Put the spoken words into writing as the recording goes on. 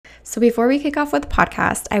So before we kick off with the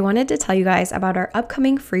podcast, I wanted to tell you guys about our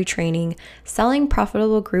upcoming free training, Selling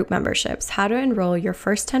Profitable Group Memberships, how to enroll your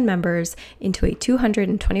first 10 members into a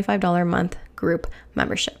 $225 a month group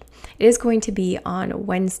membership. It is going to be on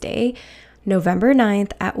Wednesday, November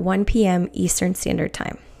 9th at 1 p.m. Eastern Standard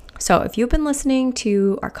Time. So if you've been listening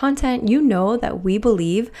to our content, you know that we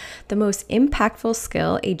believe the most impactful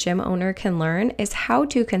skill a gym owner can learn is how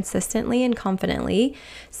to consistently and confidently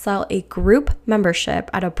sell a group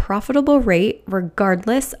membership at a profitable rate,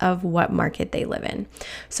 regardless of what market they live in.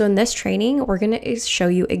 So in this training, we're going to show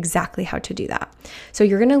you exactly how to do that. So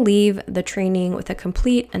you're going to leave the training with a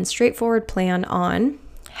complete and straightforward plan on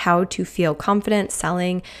how to feel confident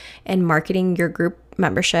selling and marketing your group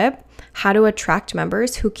membership, how to attract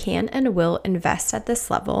members who can and will invest at this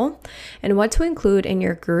level, and what to include in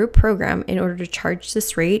your group program in order to charge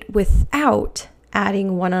this rate without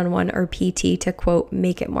adding one-on-one or PT to, quote,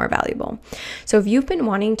 make it more valuable. So if you've been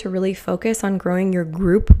wanting to really focus on growing your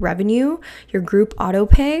group revenue, your group auto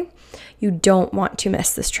pay, you don't want to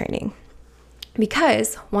miss this training.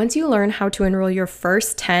 Because once you learn how to enroll your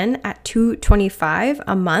first 10 at $225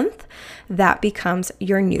 a month, that becomes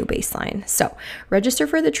your new baseline. So register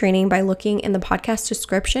for the training by looking in the podcast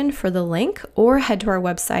description for the link or head to our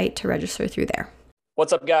website to register through there.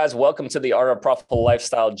 What's up, guys? Welcome to the Art of Profitable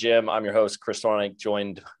Lifestyle Gym. I'm your host, Chris Thornick,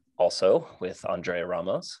 joined also with Andrea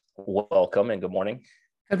Ramos. Welcome and good morning.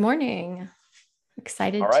 Good morning.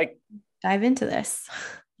 Excited All right. to dive into this.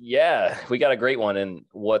 Yeah, we got a great one. And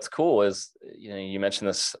what's cool is, you mentioned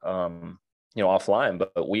this, offline,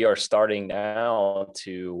 but we are starting now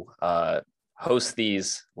to host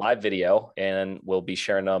these live video, and we'll be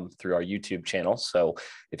sharing them through our YouTube channel. So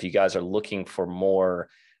if you guys are looking for more,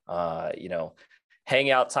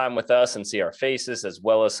 hangout time with us and see our faces, as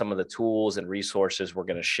well as some of the tools and resources we're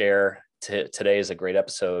going to share, today is a great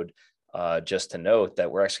episode. Just to note that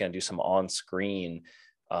we're actually going to do some on-screen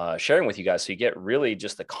sharing with you guys. So you get really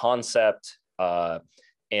just the concept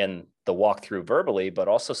and the walkthrough verbally, but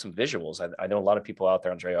also some visuals. I know a lot of people out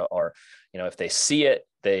there, Andrea, are, if they see it,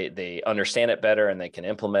 they understand it better and they can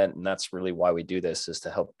implement. And that's really why we do this, is to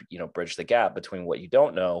help, bridge the gap between what you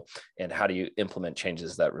don't know and how do you implement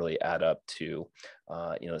changes that really add up to,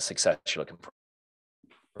 the success you're looking for.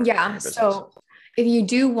 Yeah. So if you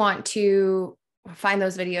do want to find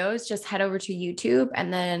those videos, just head over to YouTube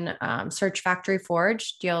and then search Factory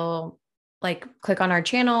Forge. You'll click on our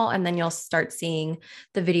channel and then you'll start seeing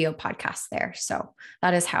the video podcast there. So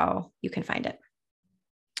that is how you can find it.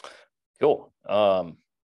 Cool.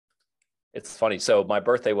 It's funny. So my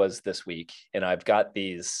birthday was this week and I've got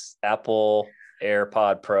these Apple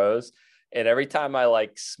AirPod Pros, and every time I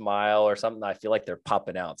smile or something, I feel like they're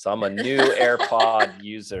popping out. So I'm a new AirPod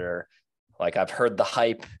user. I've heard the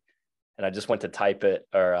hype, and I just went to type it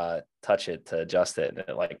or touch it to adjust it,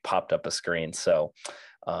 and it popped up a screen. So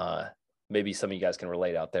maybe some of you guys can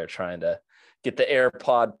relate out there trying to get the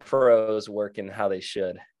AirPod Pros working how they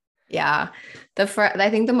should. Yeah. I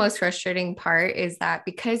think the most frustrating part is that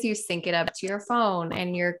because you sync it up to your phone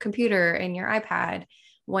and your computer and your iPad,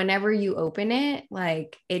 whenever you open it,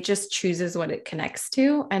 it just chooses what it connects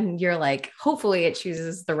to. And you're hopefully it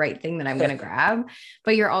chooses the right thing that I'm going to grab.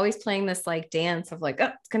 But you're always playing this dance of oh,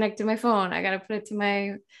 it's connected to my phone. I got to put it to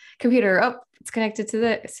my computer. Oh, it's connected to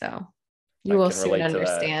this. So you will soon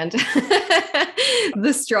understand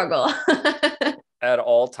the struggle. At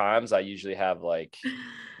all times, I usually have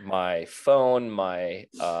my phone, my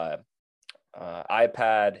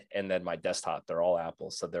iPad, and then my desktop. They're all Apple,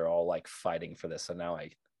 so they're all fighting for this. So now I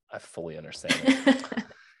fully understand it.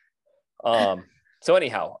 So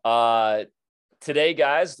anyhow, today,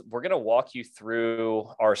 guys, we're going to walk you through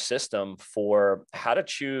our system for how to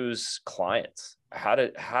choose clients, how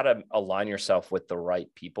to align yourself with the right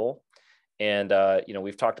people. And,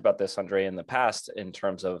 we've talked about this, Andre, in the past in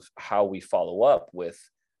terms of how we follow up with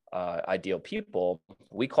ideal people.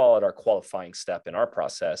 We call it our qualifying step in our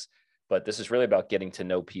process, but this is really about getting to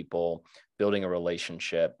know people, building a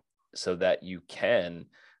relationship so that you can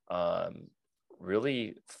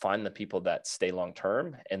really find the people that stay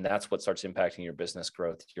long-term. And that's what starts impacting your business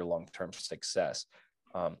growth, your long-term success.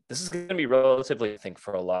 This is going to be relatively, I think,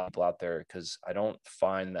 for a lot of people out there, because I don't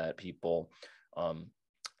find that people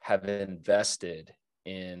have invested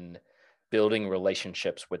in building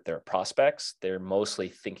relationships with their prospects. They're mostly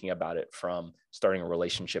thinking about it from starting a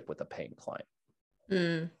relationship with a paying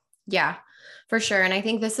client. Yeah, for sure. And I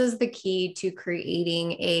think this is the key to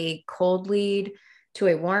creating a cold lead to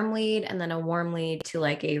a warm lead, and then a warm lead to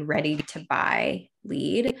a ready to buy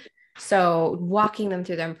lead. So walking them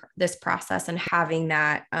through this process and having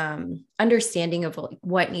that understanding of like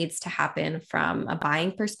what needs to happen from a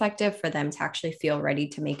buying perspective for them to actually feel ready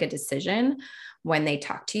to make a decision when they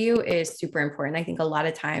talk to you is super important. I think a lot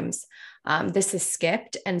of times this is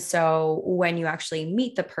skipped. And so when you actually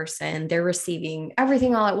meet the person, they're receiving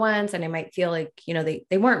everything all at once. And it might feel like,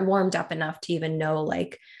 they weren't warmed up enough to even know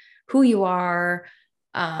like who you are,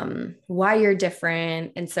 why you're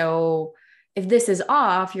different. And so if this is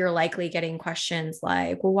off, you're likely getting questions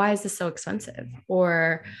like, well, why is this so expensive?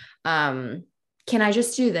 Or, can I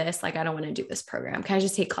just do this? Like, I don't want to do this program. Can I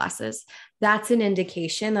just take classes? That's an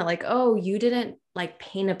indication that like, oh, you didn't like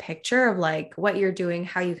paint a picture of like what you're doing,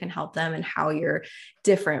 how you can help them and how you're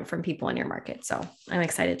different from people in your market. So I'm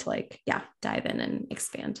excited to like, dive in and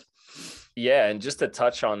expand. Yeah. And just to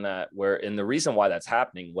touch on that, and the reason why that's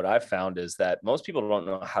happening, what I've found is that most people don't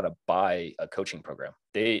know how to buy a coaching program.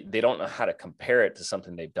 They don't know how to compare it to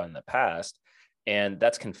something they've done in the past. And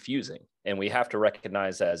that's confusing. And we have to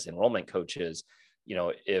recognize as enrollment coaches,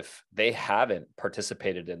 if they haven't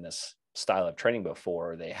participated in this style of training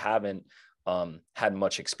before, they haven't had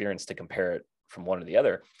much experience to compare it from one to the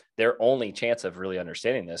other, their only chance of really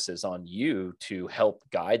understanding this is on you to help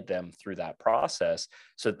guide them through that process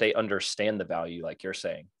so that they understand the value, like you're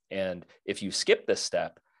saying. And if you skip this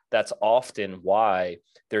step, that's often why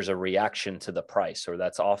there's a reaction to the price, or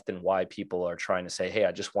that's often why people are trying to say, hey,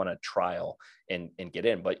 I just want to trial and get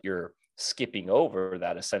in. But you're skipping over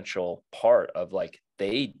that essential part of like,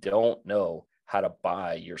 they don't know how to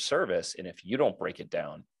buy your service. And if you don't break it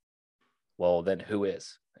down, well, then who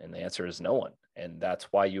is? And the answer is no one. And that's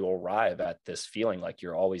why you arrive at this feeling like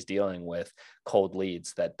you're always dealing with cold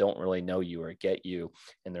leads that don't really know you or get you.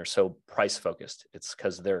 And they're so price focused. It's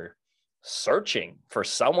because they're searching for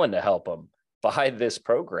someone to help them buy this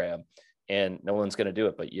program, and no one's going to do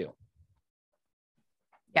it but you.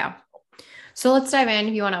 Yeah. So let's dive in.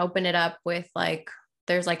 If you want to open it up with like,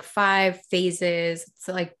 there's like 5 phases. It's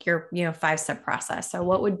like your, 5-step process. So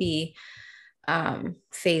what would be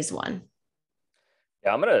phase 1?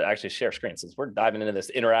 Yeah, I'm going to actually share screen since we're diving into this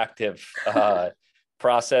interactive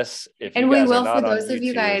process. And we will, for those of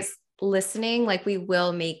you guys listening, like we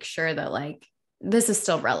will make sure that like this is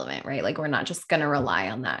still relevant, right? Like we're not just going to rely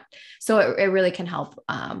on that. So it really can help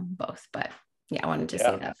both. But yeah, I wanted to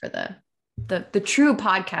say that for the true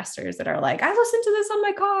podcasters that are like, I listened to this on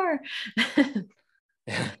my car.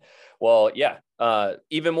 Well, yeah.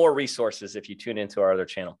 Even more resources if you tune into our other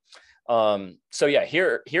channel. So yeah,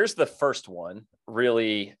 here's the first one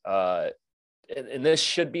really, and this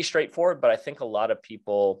should be straightforward, but I think a lot of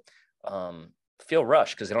people, feel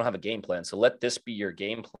rushed because they don't have a game plan. So let this be your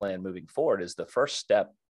game plan moving forward is the first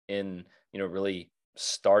step in, really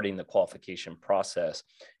starting the qualification process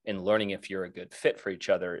and learning if you're a good fit for each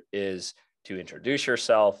other is to introduce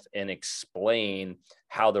yourself and explain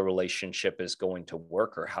how the relationship is going to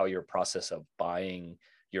work or how your process of buying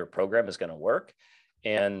your program is going to work.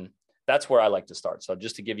 And that's where I like to start. So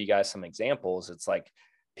just to give you guys some examples, it's like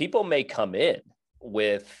people may come in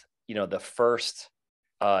with, the first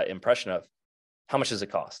impression of how much does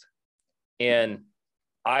it cost? And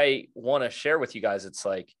I want to share with you guys, it's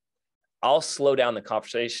like, I'll slow down the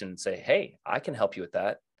conversation and say, hey, I can help you with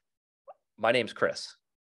that. My name's Chris.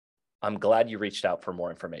 I'm glad you reached out for more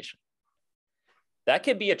information. That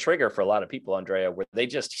could be a trigger for a lot of people, Andrea, where they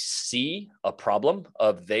just see a problem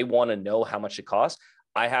of they want to know how much it costs.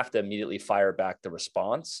 I have to immediately fire back the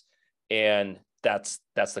response. And that's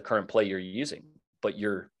the current play you're using. But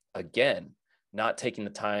you're, again, not taking the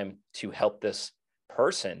time to help this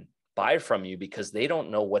person buy from you because they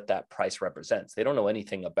don't know what that price represents. They don't know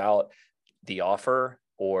anything about the offer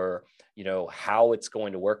or, how it's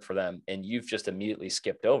going to work for them. And you've just immediately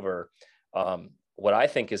skipped over what I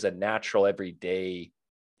think is a natural everyday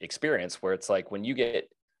experience where it's like when you get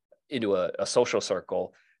into a social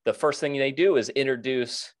circle, the first thing they do is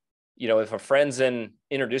introduce, if a friend's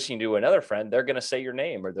introducing you to another friend, they're going to say your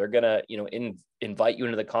name or they're going to, invite you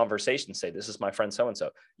into the conversation, say, this is my friend so-and-so.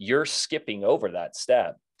 You're skipping over that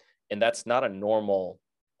step. And that's not a normal,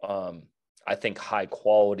 I think, high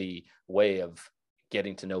quality way of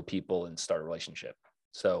getting to know people and start a relationship.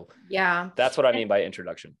 So yeah, that's what I mean by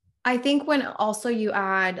introduction. I think when also you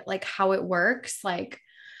add like how it works, like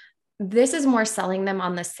this is more selling them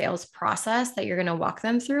on the sales process that you're going to walk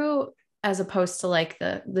them through as opposed to like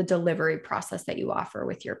the delivery process that you offer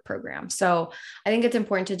with your program. So I think it's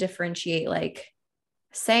important to differentiate like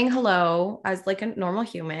saying hello as like a normal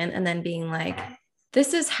human and then being like,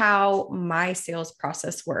 this is how my sales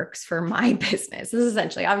process works for my business. This is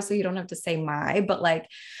essentially, obviously you don't have to say my, but like,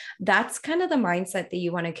 that's kind of the mindset that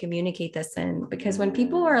you want to communicate this in, because when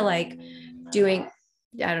people are like doing,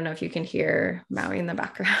 Yeah, I don't know if you can hear Maui in the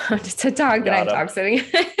background. It's a dog that I Got have him. dog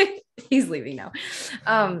sitting. He's leaving now.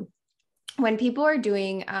 Um, when people are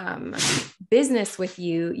doing business with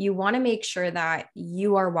you, you want to make sure that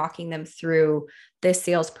you are walking them through this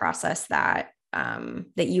sales process that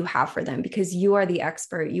you have for them, because you are the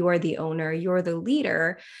expert, you are the owner, you're the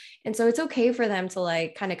leader. And so it's okay for them to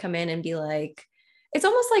like kind of come in and be like, it's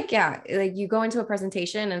almost like, yeah, like you go into a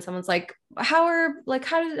presentation and someone's like, how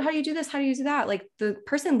do you do this? How do you do that? Like the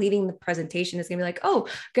person leading the presentation is gonna be like, oh,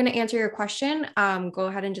 gonna answer your question. Go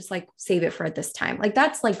ahead and just like save it for at this time. Like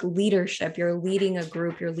that's like leadership. You're leading a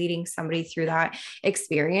group, you're leading somebody through that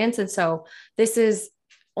experience. And so this is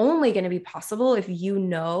only going to be possible if you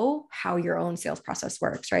know how your own sales process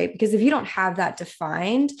works, right? Because if you don't have that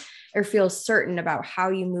defined or feel certain about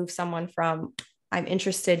how you move someone from I'm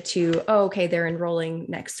interested to, oh, okay, they're enrolling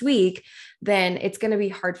next week, then it's going to be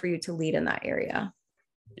hard for you to lead in that area.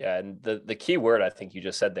 Yeah. And the key word I think you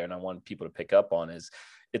just said there, and I want people to pick up on, is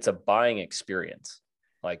it's a buying experience.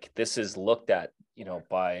 Like this is looked at,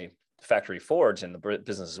 by Factory Forge and the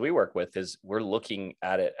businesses we work with, is we're looking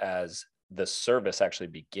at it as the service actually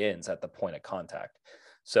begins at the point of contact.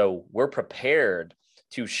 So we're prepared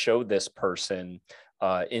to show this person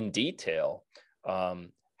in detail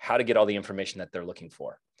how to get all the information that they're looking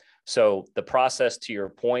for. So the process, to your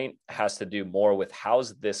point, has to do more with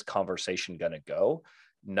how's this conversation going to go,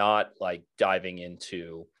 not like diving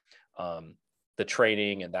into the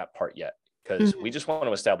training and that part yet, because we just want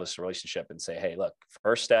to establish a relationship and say, hey, look,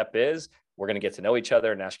 first step is we're going to get to know each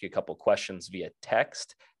other and ask you a couple of questions via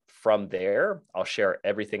text. From there, I'll share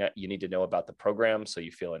everything you need to know about the program so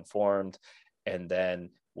you feel informed. And then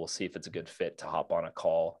we'll see if it's a good fit to hop on a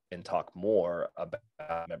call and talk more about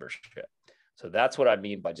membership. So that's what I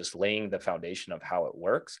mean by just laying the foundation of how it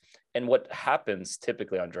works. And what happens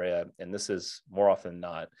typically, Andrea, and this is more often than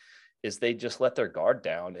not, is they just let their guard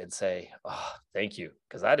down and say, oh, thank you,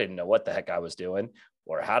 because I didn't know what the heck I was doing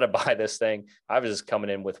or how to buy this thing. I was just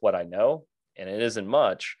coming in with what I know, and it isn't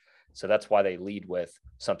much. So that's why they lead with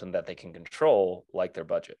something that they can control, like their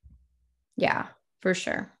budget. Yeah, for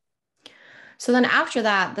sure. So then after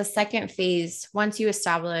that, the second phase, once you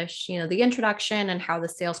establish, the introduction and how the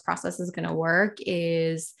sales process is going to work,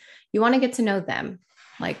 is you want to get to know them.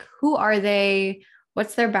 Like, who are they?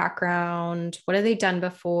 What's their background? What have they done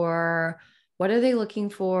before? What are they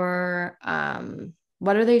looking for?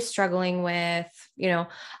 What are they struggling with? A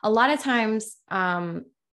lot of times,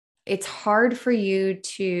 it's hard for you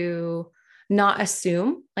to not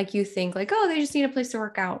assume, like you think like, oh, they just need a place to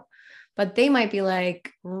work out. But they might be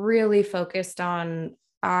like really focused on,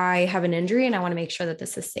 I have an injury and I want to make sure that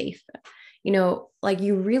this is safe. Like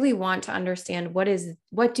you really want to understand what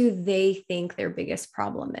do they think their biggest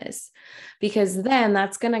problem is? Because then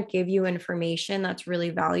that's going to give you information that's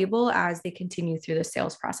really valuable as they continue through the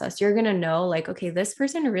sales process. You're going to know like, okay, this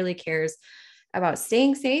person really cares about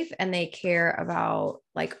staying safe and they care about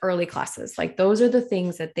like early classes. Like those are the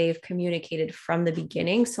things that they've communicated from the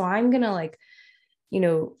beginning. So I'm going to like,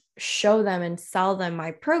 show them and sell them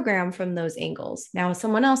my program from those angles. Now,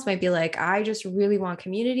 someone else might be like, I just really want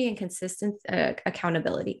community and consistent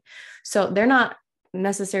accountability. So they're not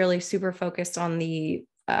necessarily super focused on the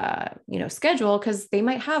schedule, because they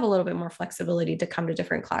might have a little bit more flexibility to come to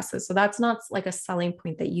different classes. So that's not like a selling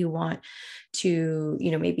point that you want to,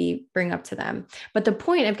 maybe bring up to them. But the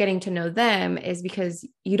point of getting to know them is because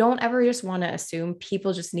you don't ever just want to assume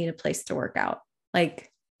people just need a place to work out.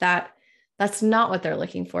 Like that's not what they're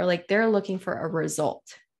looking for. Like they're looking for a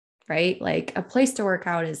result, right? Like a place to work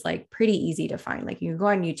out is like pretty easy to find. Like you can go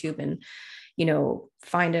on YouTube and,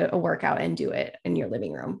 find a workout and do it in your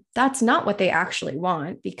living room. That's not what they actually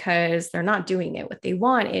want, because they're not doing it. What they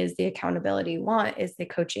want is the accountability, want is the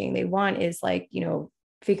coaching. They want is like,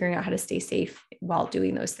 figuring out how to stay safe while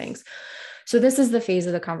doing those things. So this is the phase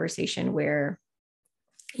of the conversation where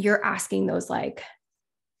you're asking those like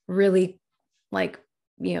really like,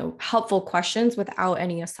 helpful questions without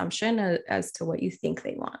any assumption as to what you think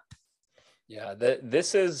they want. Yeah,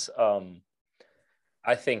 this is,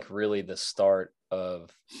 I think, really the start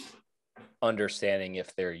of understanding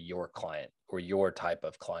if they're your client or your type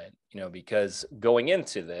of client, because going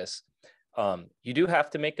into this, you do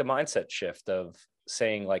have to make a mindset shift of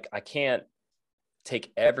saying like, I can't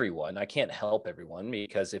take everyone, I can't help everyone,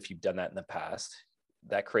 because if you've done that in the past,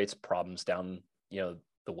 that creates problems down, the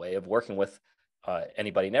way of working with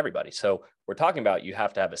anybody and everybody. So we're talking about, you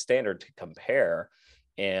have to have a standard to compare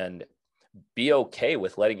and be okay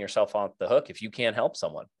with letting yourself off the hook if you can't help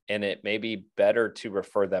someone. And it may be better to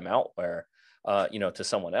refer them out where, to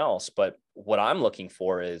someone else. But what I'm looking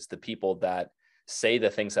for is the people that say the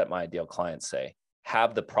things that my ideal clients say.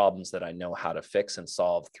 have the problems that I know how to fix and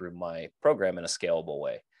solve through my program in a scalable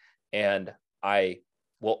way. And I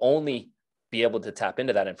will only be able to tap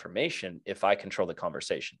into that information if I control the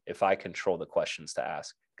conversation, if I control the questions to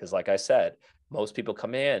ask. Because like I said, most people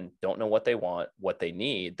come in, don't know what they want, what they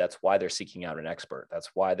need. That's why they're seeking out an expert.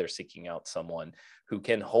 That's why they're seeking out someone who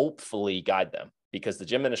can hopefully guide them, because the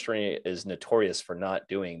gym industry is notorious for not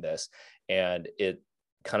doing this. And it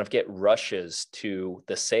kind of get rushes to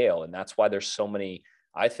the sale. And that's why there's so many,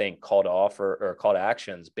 I think, call to offer or call to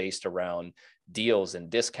actions based around deals and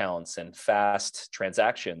discounts and fast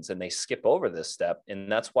transactions, and they skip over this step. And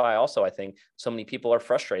that's why also I think so many people are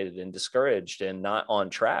frustrated and discouraged and not on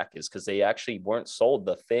track, is because they actually weren't sold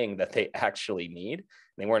the thing that they actually need.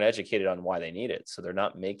 They weren't educated on why they need it. So they're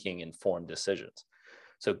not making informed decisions.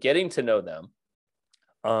 So getting to know them,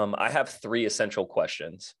 I have 3 essential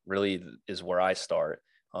questions, really is where I start.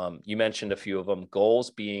 You mentioned a few of them.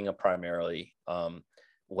 Goals being a primarily,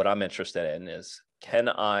 what I'm interested in is, can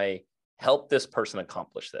I help this person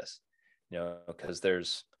accomplish this? Because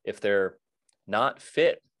if they're not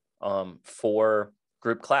fit for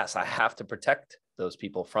group class, I have to protect those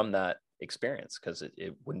people from that experience, because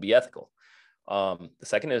it wouldn't be ethical. The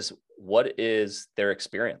second is, what is their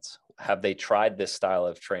experience? Have they tried this style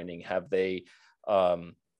of training? Have they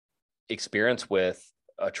experience with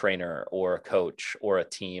a trainer or a coach or a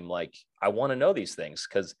team? Like, I want to know these things,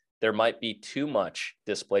 because there might be too much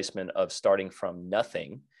displacement of starting from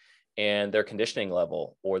nothing and their conditioning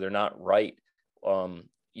level, or they're not right,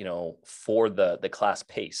 for the class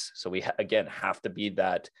pace. So we again have to be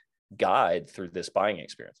that guide through this buying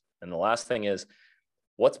experience. And the last thing is,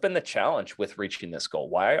 what's been the challenge with reaching this goal?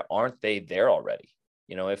 Why aren't they there already?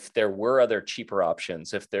 If there were other cheaper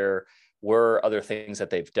options, if there were other things that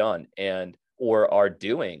they've done or are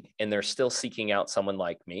doing, and they're still seeking out someone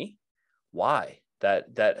like me, why?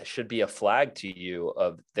 That should be a flag to you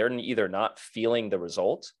of they're either not feeling the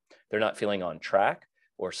results, they're not feeling on track,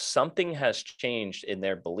 or something has changed in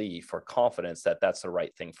their belief or confidence that that's the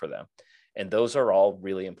right thing for them. And those are all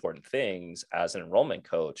really important things as an enrollment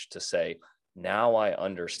coach to say, now I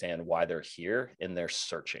understand why they're here and they're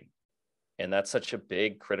searching. And that's such a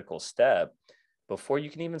big critical step before you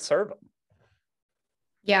can even serve them.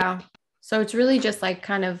 Yeah. So it's really just like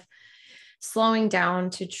kind of slowing down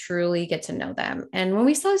to truly get to know them. And when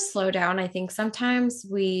we slow down, I think sometimes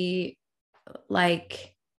we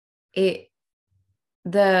like it,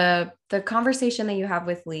 the conversation that you have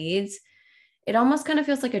with leads, it almost kind of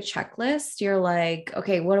feels like a checklist. You're like,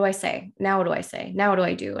 okay, what do I say? Now what do I say? Now what do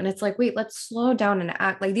I do? And it's like, wait, let's slow down and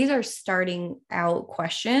act. Like, these are starting out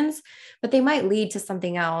questions, but they might lead to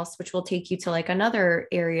something else, which will take you to like another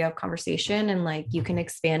area of conversation, and like you can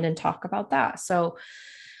expand and talk about that. So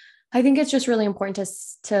I think it's just really important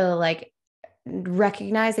to like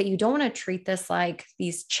recognize that you don't want to treat this like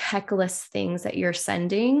these checklist things that you're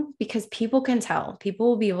sending, because people can tell. People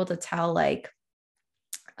will be able to tell, like,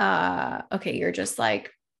 okay, you're just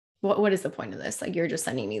like, what is the point of this? Like, you're just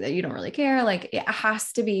sending me that you don't really care. Like, it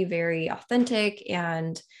has to be very authentic,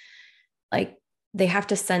 and like they have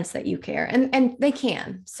to sense that you care, and they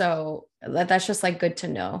can. So that's just like good to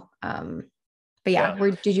know. But yeah,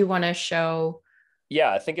 where did you want to show? Yeah,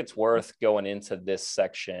 I think it's worth going into this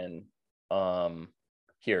section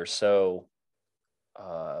here. So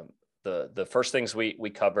the first things we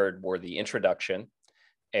covered were the introduction,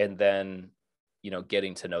 and then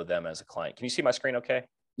getting to know them as a client. Can you see my screen okay?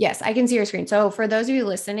 Yes, I can see your screen. So for those of you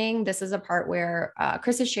listening, this is a part where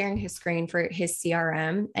Chris is sharing his screen for his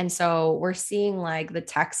CRM. And so we're seeing like the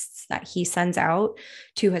texts that he sends out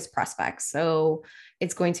to his prospects. So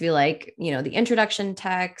it's going to be like, the introduction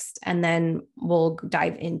text, and then we'll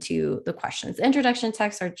dive into the questions. The introduction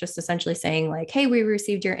texts are just essentially saying like, hey, we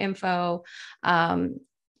received your info.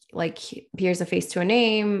 Like, here's a face to a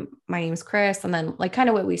name. My name's Chris. And then like kind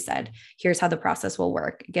of what we said, here's how the process will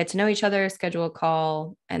work. Get to know each other, schedule a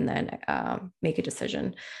call, and then make a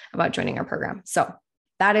decision about joining our program. So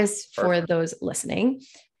that is for those listening,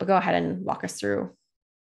 but go ahead and walk us through.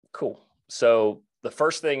 Cool. So the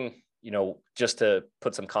first thing, just to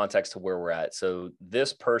put some context to where we're at. So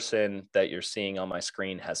this person that you're seeing on my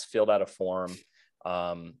screen has filled out a form.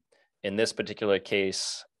 In this particular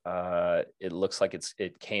case, it looks like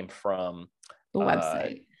it came from the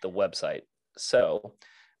website. So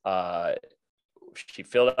she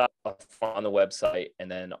filled out a form on the website, and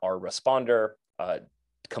then our responder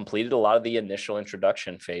completed a lot of the initial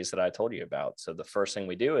introduction phase that I told you about. So the first thing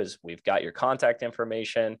we do is we've got your contact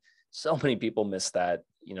information. So many people miss that.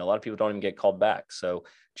 A lot of people don't even get called back. So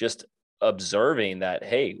just observing that,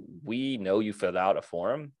 hey, we know you filled out a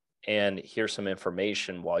form, and here's some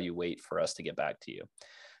information while you wait for us to get back to you.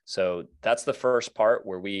 So that's the first part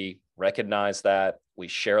where we recognize that, we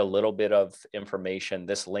share a little bit of information.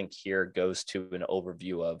 This link here goes to an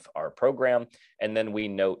overview of our program. And then we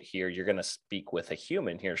note here, you're going to speak with a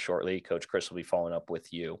human here shortly. Coach Chris will be following up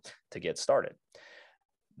with you to get started.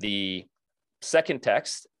 The second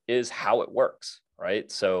text is how it works, right?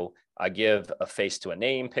 So I give a face to a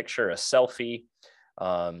name picture, a selfie.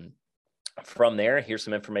 From there, here's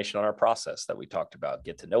some information on our process that we talked about.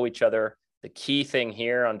 Get to know each other. The key thing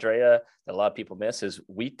here, Andrea, that a lot of people miss is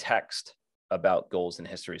we text about goals and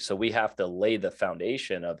history. So we have to lay the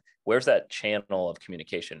foundation of where's that channel of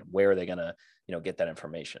communication? Where are they going to, get that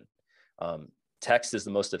information? Text is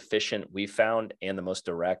the most efficient we found and the most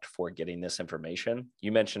direct for getting this information.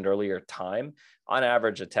 You mentioned earlier time. On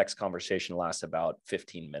average, a text conversation lasts about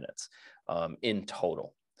 15 minutes in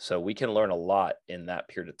total. So we can learn a lot in that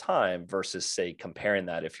period of time versus, say, comparing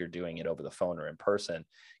that if you're doing it over the phone or in person. It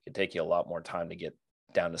can take you a lot more time to get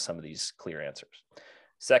down to some of these clear answers.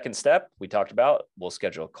 Second step, we talked about, we'll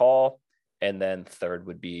schedule a call. And then third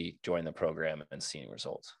would be join the program and seeing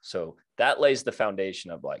results. So that lays the foundation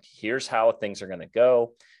of like, here's how things are going to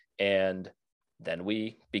go. And then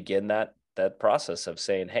we begin that process of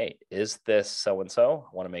saying, hey, is this so-and-so?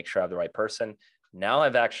 I want to make sure I have the right person. Now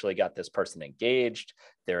I've actually got this person engaged.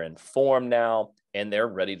 They're informed now, and they're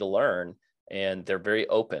ready to learn, and they're very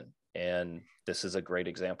open. And this is a great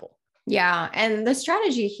example. Yeah. And the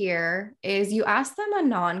strategy here is you ask them a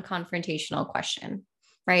non-confrontational question,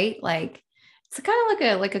 right? Like, it's kind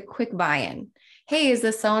of like a quick buy-in. Hey, is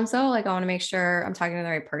this so-and-so? Like, I want to make sure I'm talking to the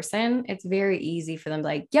right person. It's very easy for them to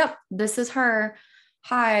like, yep, this is her.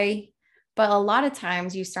 Hi. But a lot of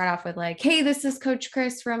times you start off with like, hey, this is Coach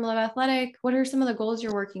Chris from Live Athletic. What are some of the goals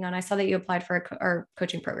you're working on? I saw that you applied for our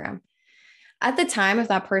coaching program. At the time, if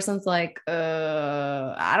that person's like,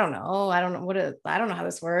 I don't know how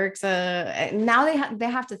this works. Now they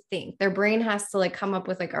have to think. Their brain has to like come up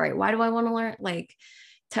with like, all right, why do I want to learn? Like,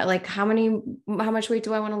 how much weight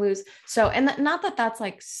do I want to lose? So, and not that that's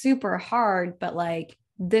like super hard, but like,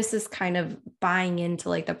 this is kind of buying into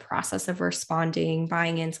like the process of responding,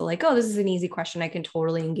 buying into like, oh, this is an easy question. I can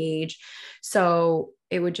totally engage. So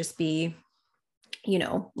it would just be,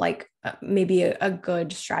 maybe a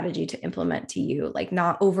good strategy to implement to you, like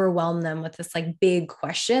not overwhelm them with this like big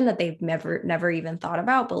question that they've never even thought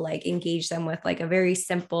about, but like engage them with like a very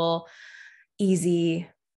simple, easy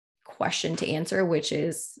question to answer, which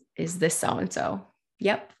is this so-and-so?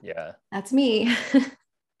 Yep. Yeah. That's me.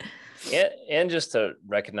 and just to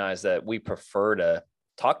recognize that we prefer to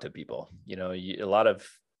talk to people. A lot of,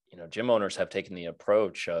 gym owners have taken the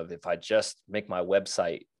approach of, if I just make my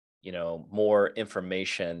website, more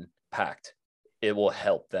information packed, it will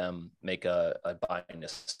help them make a buying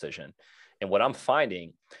decision. And what I'm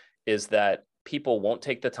finding is that people won't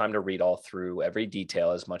take the time to read all through every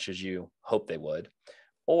detail as much as you hope they would,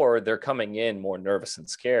 or they're coming in more nervous and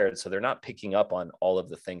scared. So they're not picking up on all of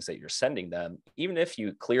the things that you're sending them, even if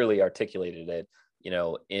you clearly articulated it,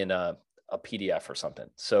 in a PDF or something.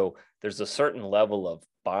 So there's a certain level of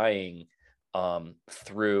buying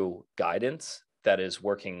through guidance that is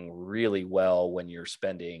working really well when you're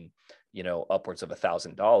spending, upwards of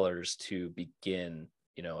 $1,000 to begin,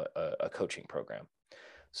 a coaching program.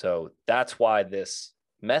 So that's why this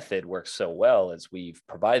method works so well, is we've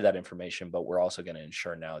provided that information, but we're also going to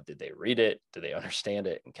ensure now, did they read it? Do they understand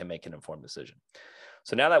it? And can make an informed decision?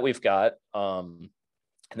 So now that we've got, in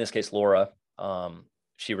this case, Laura,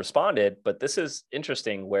 she responded, but this is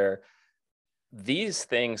interesting where these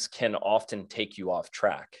things can often take you off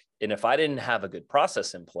track. And if I didn't have a good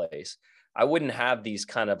process in place, I wouldn't have these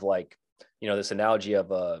kind of like, this analogy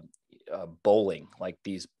of a bowling, like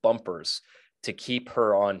these bumpers to keep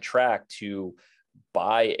her on track to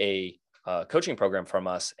buy a coaching program from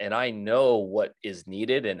us. And I know what is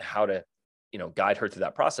needed and how to, guide her through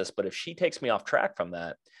that process. But if she takes me off track from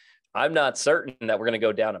that, I'm not certain that we're going to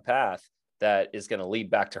go down a path that is going to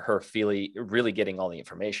lead back to her really getting all the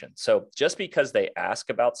information. So just because they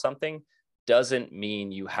ask about something doesn't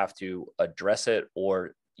mean you have to address it,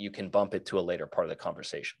 or you can bump it to a later part of the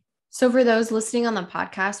conversation. So for those listening on the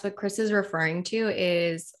podcast, what Chris is referring to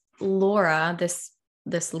is Laura, this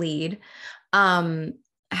lead,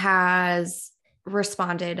 has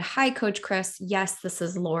responded, "Hi, Coach Chris. Yes, this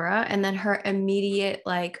is Laura." And then her immediate,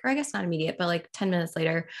 or I guess not immediate, but like 10 minutes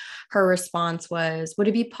later, her response was, "Would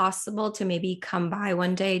it be possible to maybe come by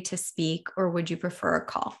one day to speak, or would you prefer a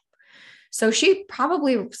call?" So she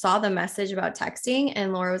probably saw the message about texting,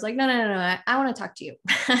 and Laura was like, no, I want to talk to you.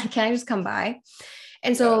 Can I just come by?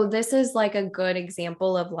 And so this is like a good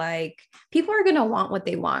example of like, people are going to want what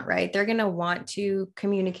they want, right? They're going to want to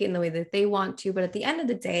communicate in the way that they want to. But at the end of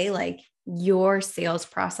the day, like, your sales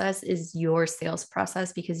process is your sales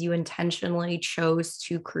process because you intentionally chose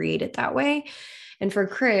to create it that way. And for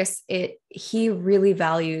Chris, he really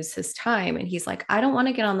values his time. And he's like, I don't want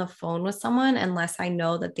to get on the phone with someone unless I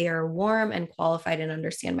know that they are warm and qualified and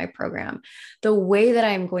understand my program. The way that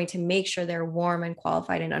I'm going to make sure they're warm and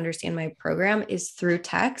qualified and understand my program is through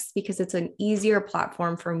text, because it's an easier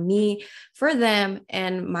platform for me, for them,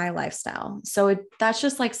 and my lifestyle. So that's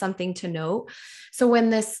just like something to note. So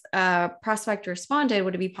when this prospect responded,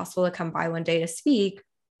 would it be possible to come by one day to speak?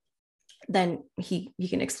 Then he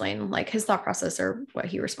can explain like his thought process or what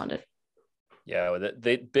he responded. Yeah,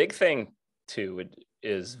 the big thing too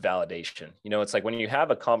is validation. It's like when you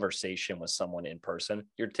have a conversation with someone in person,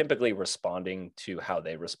 you're typically responding to how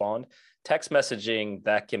they respond. Text messaging,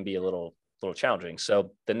 that can be a little challenging.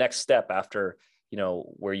 So the next step after,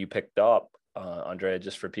 where you picked up, Andrea,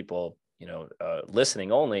 just for people,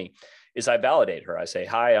 listening only, is I validate her. I say,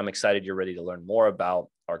 hi, I'm excited you're ready to learn more about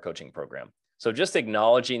our coaching program. So just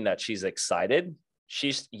acknowledging that she's excited.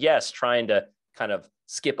 She's, yes, trying to kind of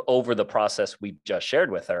skip over the process we just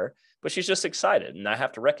shared with her, but she's just excited. And I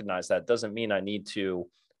have to recognize that doesn't mean I need to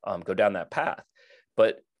go down that path.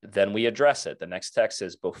 But then we address it. The next text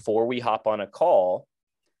is, before we hop on a call,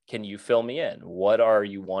 can you fill me in? What are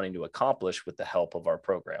you wanting to accomplish with the help of our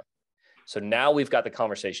program? So now we've got the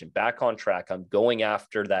conversation back on track. I'm going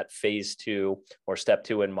after that phase 2 or step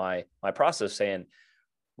 2 in my process, saying,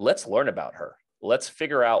 let's learn about her. Let's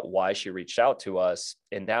figure out why she reached out to us.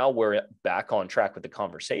 And now we're back on track with the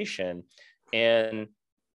conversation. And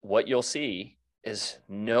what you'll see is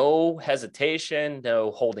no hesitation, no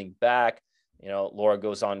holding back. Laura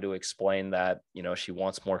goes on to explain that, she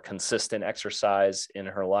wants more consistent exercise in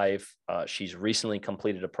her life. She's recently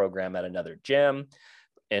completed a program at another gym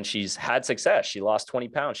and she's had success. She lost 20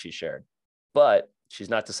 pounds, she shared, but she's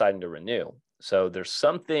not deciding to renew. So there's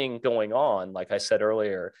something going on, like I said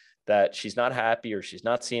earlier, that she's not happy or she's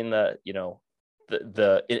not seeing the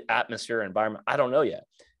atmosphere, environment. I don't know yet.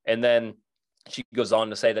 And then she goes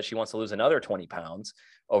on to say that she wants to lose another 20 pounds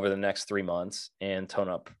over the next 3 months and tone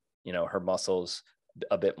up, her muscles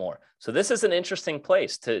a bit more. So this is an interesting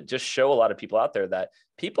place to just show a lot of people out there that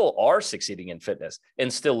people are succeeding in fitness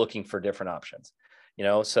and still looking for different options,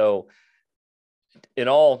 so in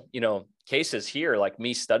all, cases here, like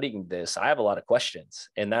me studying this, I have a lot of questions,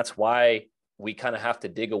 and that's why we kind of have to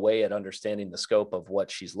dig away at understanding the scope of what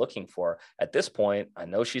she's looking for. At this point, I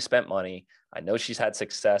know she spent money. I know she's had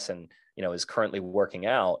success and, is currently working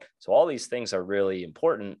out. So all these things are really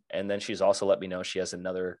important. And then she's also let me know she has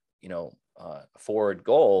another, forward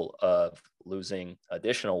goal of losing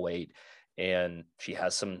additional weight. And she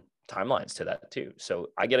has some timelines to that too. So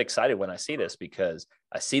I get excited when I see this because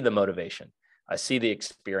I see the motivation. I see the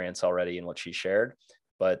experience already in what she shared,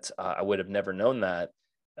 but I would have never known that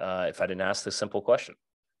if I didn't ask this simple question.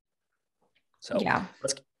 So yeah,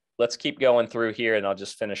 let's keep going through here and I'll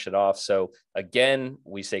just finish it off. So again,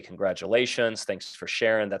 we say congratulations. Thanks for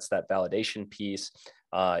sharing. That's that validation piece.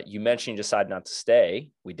 You mentioned you decided not to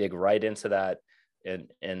stay. We dig right into that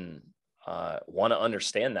and want to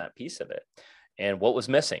understand that piece of it. And what was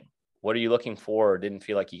missing? What are you looking for or didn't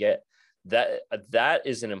feel like you get? That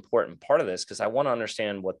is an important part of this, because I want to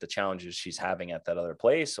understand what the challenges she's having at that other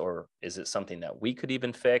place, or is it something that we could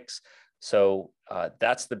even fix? So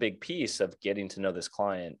that's the big piece of getting to know this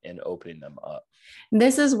client and opening them up.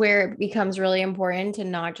 This is where it becomes really important to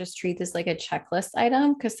not just treat this like a checklist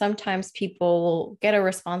item, because sometimes people will get a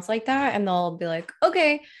response like that and they'll be like,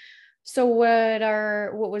 okay, so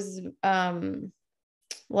what was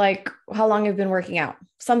like, how long have you been working out?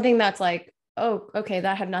 Something that's like, oh, okay,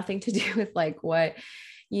 that had nothing to do with like what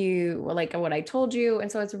I told you.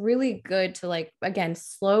 And so it's really good to like, again,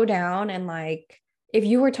 slow down and like, if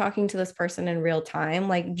you were talking to this person in real time,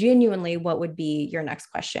 like genuinely, what would be your next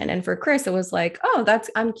question? And for Chris, it was like, oh,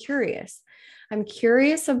 I'm curious. I'm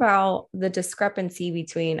curious about the discrepancy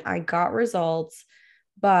between I got results,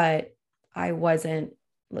 but I wasn't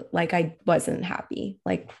happy.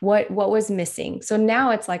 Like what was missing? So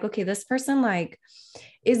now it's like, okay, this person like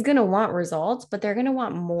is going to want results, but they're going to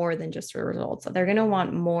want more than just results. They're going to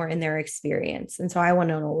want more in their experience. And so I want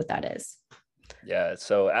to know what that is. Yeah.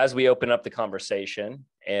 So as we open up the conversation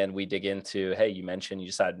and we dig into, hey, you mentioned you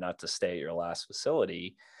decided not to stay at your last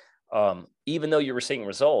facility. Even though you were seeing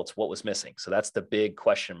results, what was missing? So that's the big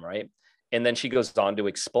question, right? And then she goes on to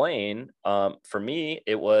explain, for me,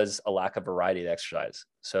 it was a lack of variety of exercise.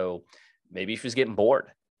 So maybe she was getting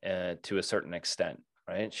bored to a certain extent,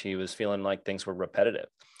 right? She was feeling like things were repetitive.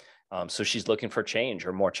 So she's looking for change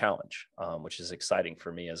or more challenge, which is exciting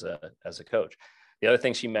for me as a coach. The other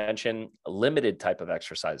thing she mentioned, a limited type of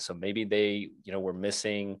exercise. So maybe they, were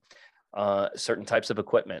missing certain types of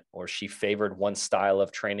equipment, or she favored one style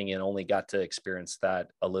of training and only got to experience that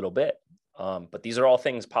a little bit. But these are all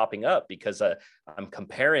things popping up because I'm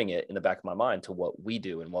comparing it in the back of my mind to what we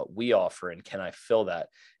do and what we offer, and can I fill that?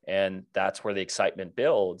 And that's where the excitement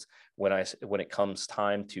builds when it comes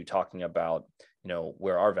time to talking about,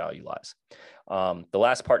 where our value lies. The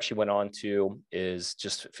last part she went on to is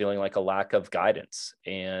just feeling like a lack of guidance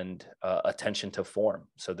and attention to form.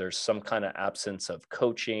 So there's some kind of absence of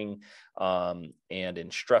coaching and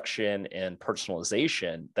instruction and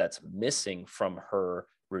personalization that's missing from her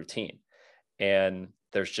routine. And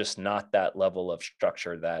there's just not that level of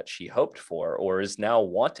structure that she hoped for or is now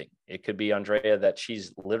wanting. It could be Andrea that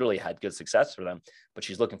she's literally had good success for them, but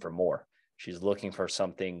she's looking for more. She's looking for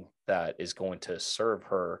something that is going to serve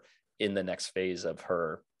her in the next phase of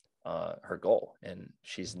her goal. And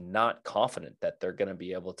she's not confident that they're going to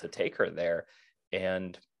be able to take her there.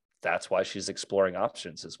 And that's why she's exploring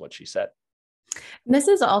options, is what she said. This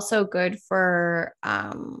is also good for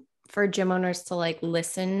gym owners to like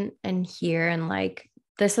listen and hear, and like,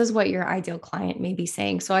 this is what your ideal client may be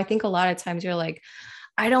saying. So I think a lot of times you're like,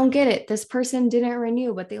 I don't get it. This person didn't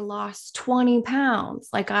renew, but they lost 20 pounds.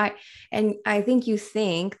 I think you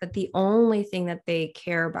think that the only thing that they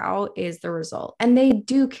care about is the result. And they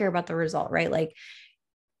do care about the result, right? Like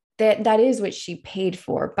that is what she paid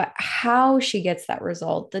for, but how she gets that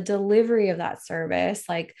result, the delivery of that service,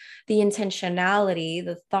 like the intentionality,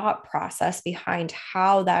 the thought process behind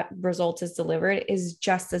how that result is delivered is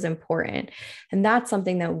just as important. And that's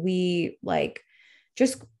something that we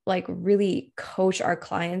just really coach our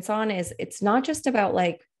clients on. Is it's not just about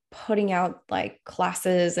like putting out like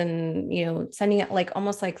classes and, sending it, like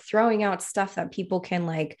almost like throwing out stuff that people can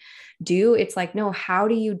like do. It's like, no, how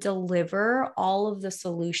do you deliver all of the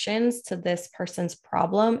solutions to this person's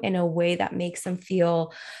problem in a way that makes them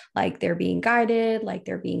feel like they're being guided, like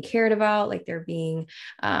they're being cared about, like they're being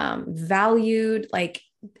valued, like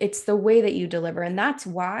it's the way that you deliver. And that's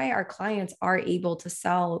why our clients are able to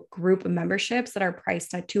sell group memberships that are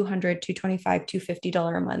priced at $200, $225,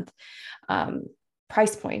 $250 a month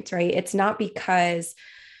price points, right? It's not because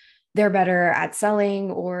they're better at selling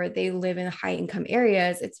or they live in high income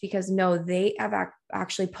areas. It's because they have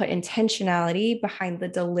actually put intentionality behind the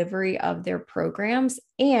delivery of their programs,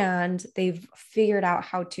 and they've figured out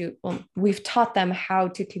we've taught them how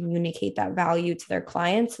to communicate that value to their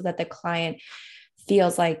clients so that the client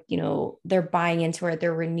feels like, they're buying into it,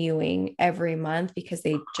 they're renewing every month because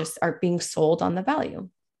they just are being sold on the value.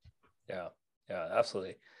 Yeah,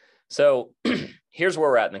 absolutely. So here's where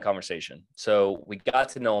we're at in the conversation. So we got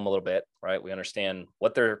to know them a little bit, right? We understand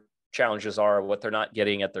what their challenges are, what they're not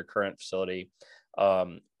getting at their current facility.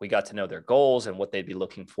 We got to know their goals and what they'd be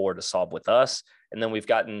looking for to solve with us. And then we've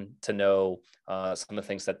gotten to know some of the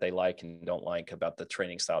things that they like and don't like about the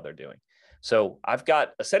training style they're doing. So I've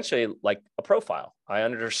got essentially like a profile. I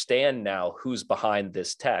understand now who's behind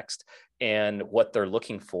this text and what they're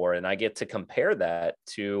looking for. And I get to compare that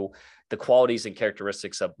to the qualities and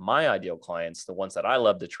characteristics of my ideal clients, the ones that I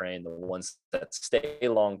love to train, the ones that stay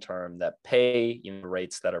long-term, that pay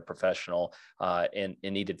rates that are professional and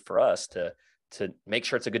needed for us to make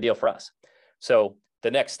sure it's a good deal for us. So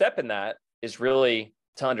the next step in that is really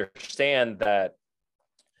to understand that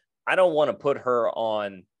I don't want to put her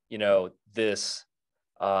on, this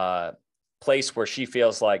place where she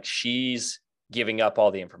feels like she's giving up all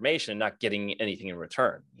the information and not getting anything in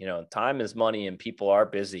return. Time is money and people are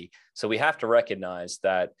busy. So we have to recognize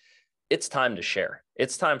that it's time to share.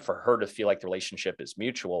 It's time for her to feel like the relationship is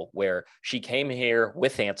mutual, where she came here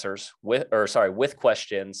with answers, with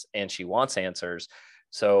questions, and she wants answers.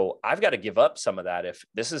 So I've got to give up some of that if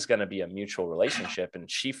this is going to be a mutual relationship and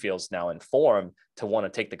she feels now informed to want to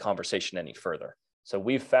take the conversation any further. So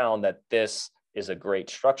we've found that this is a great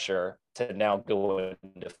structure to now go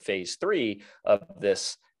into phase 3 of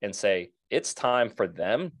this and say, it's time for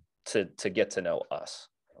them to get to know us.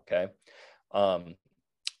 Okay.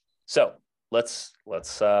 So let's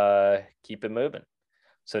keep it moving.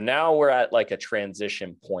 So now we're at like a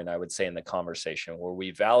transition point, I would say, in the conversation where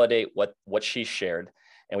we validate what she shared.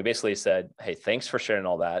 And we basically said, hey, thanks for sharing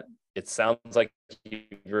all that. It sounds like you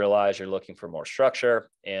realize you're looking for more structure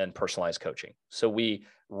and personalized coaching. So we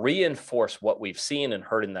reinforce what we've seen and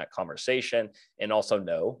heard in that conversation, and also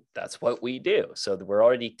know that's what we do. So we're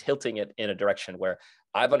already tilting it in a direction where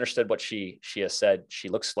I've understood what she has said. She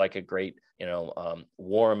looks like a great,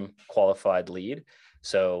 warm, qualified lead.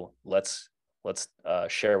 So let's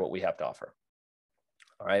share what we have to offer.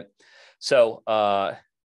 All right. So,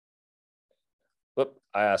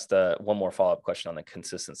 I asked one more follow-up question on the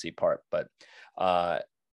consistency part, but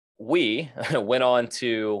we went on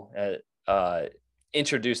to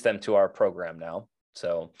introduce them to our program now.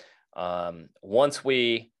 So once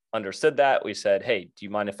we understood that, we said, hey, do you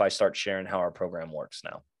mind if I start sharing how our program works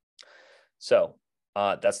now? So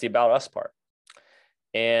that's the about us part.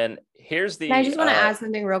 And here's the, And I just want to add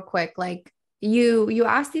something real quick. Like you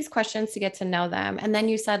asked these questions to get to know them. And then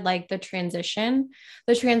you said like the transition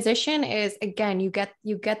is, again, you get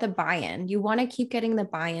the buy-in. You want to keep getting the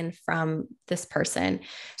buy-in from this person.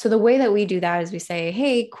 So the way that we do that is we say,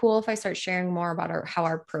 hey, cool if I start sharing more about how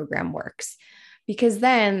our program works, because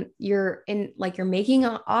then you're making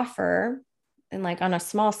an offer and like on a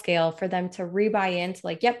small scale for them to re-buy into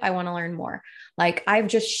like, yep, I want to learn more. Like I've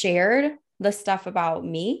just shared the stuff about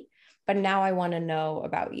me, but now I want to know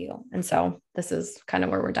about you. And so this is kind of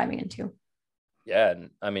where we're diving into. Yeah. And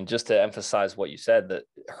I mean, just to emphasize what you said, that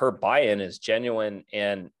her buy-in is genuine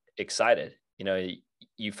and excited. You know,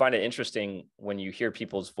 you find it interesting when you hear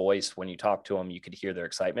people's voice, when you talk to them, you could hear their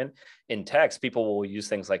excitement. In text, people will use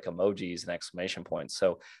things like emojis and exclamation points.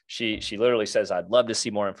 So she literally says, I'd love to see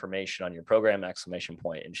more information on your program, exclamation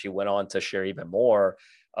point. And she went on to share even more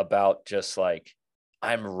about just like,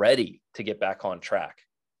 I'm ready to get back on track.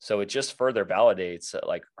 So it just further validates that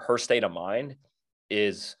like her state of mind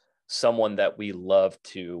is someone that we love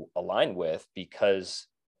to align with, because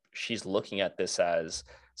she's looking at this as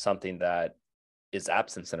something that is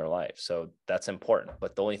absence in her life. So that's important.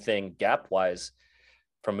 But the only thing gap wise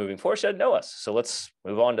from moving forward, she doesn't know us. So let's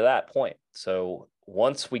move on to that point. So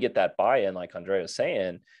once we get that buy-in, like Andrea was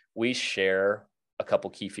saying, we share a couple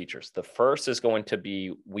key features. The first is going to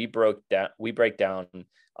be, we break down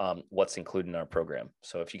what's included in our program.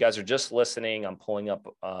 So if you guys are just listening, I'm pulling up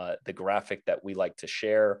the graphic that we like to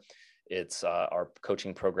share. It's our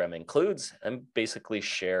coaching program includes, and basically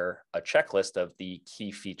share a checklist of the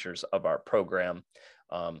key features of our program.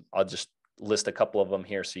 I'll just list a couple of them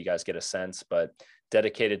here so you guys get a sense, but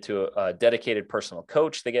dedicated to a dedicated personal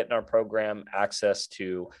coach they get in our program, access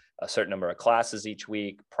to a certain number of classes each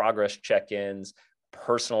week, progress check-ins,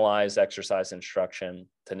 personalized exercise instruction,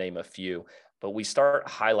 to name a few. But we start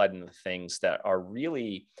highlighting the things that are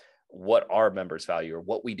really what our members value, or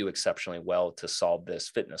what we do exceptionally well to solve this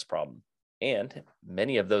fitness problem. And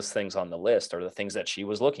many of those things on the list are the things that she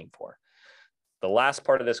was looking for. The last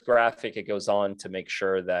part of this graphic, it goes on to make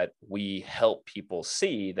sure that we help people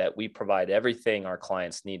see that we provide everything our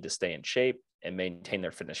clients need to stay in shape and maintain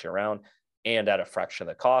their fitness year round, and at a fraction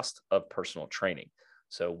of the cost of personal training.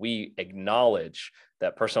 So we acknowledge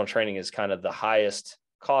that personal training is kind of the highest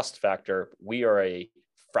cost factor. We are a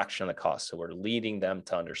fraction of the cost. So we're leading them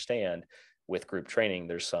to understand with group training,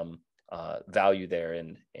 there's some value there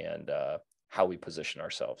and how we position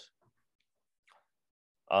ourselves.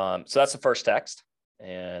 So that's the first text.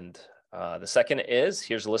 And the second is,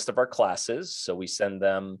 here's a list of our classes. So we send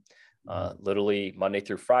them literally Monday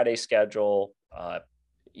through Friday schedule,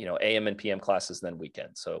 AM and PM classes, and then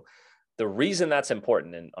weekend. So the reason that's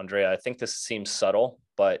important, and Andrea, I think this seems subtle,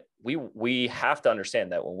 but we have to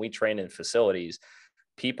understand that when we train in facilities,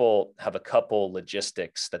 people have a couple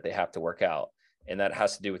logistics that they have to work out. And that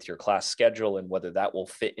has to do with your class schedule and whether that will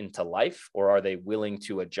fit into life, or are they willing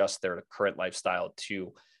to adjust their current lifestyle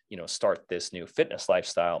to, start this new fitness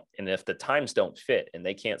lifestyle. And if the times don't fit and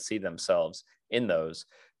they can't see themselves in those,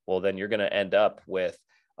 well, then you're going to end up with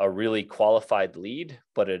a really qualified lead,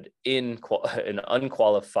 but an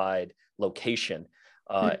unqualified location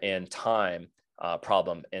and time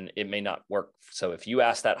problem, and it may not work. So if you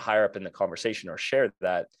ask that higher up in the conversation or share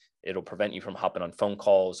that, it'll prevent you from hopping on phone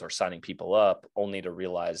calls or signing people up, only to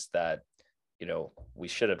realize that, we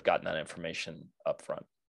should have gotten that information up front.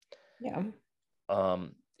 Yeah.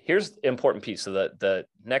 Here's the important piece. So the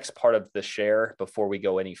next part of the share, before we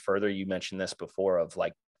go any further, you mentioned this before, of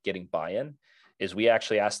like getting buy-in, is we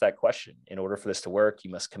actually ask that question. In order for this to work, you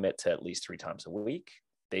must commit to at least 3 times a week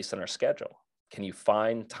based on our schedule. Can you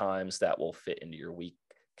find times that will fit into your week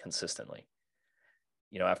consistently?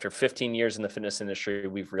 After 15 years in the fitness industry,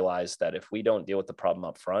 we've realized that if we don't deal with the problem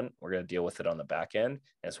up front, we're going to deal with it on the back end.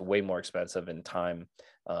 And it's way more expensive and time,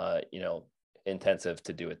 intensive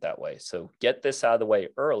to do it that way. So get this out of the way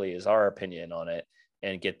early is our opinion on it,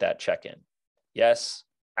 and get that check-in. Yes,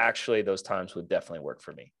 actually, those times would definitely work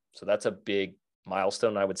for me. So that's a big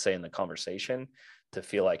milestone, I would say, in the conversation, to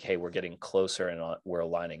feel like, hey, we're getting closer and we're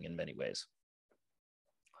aligning in many ways.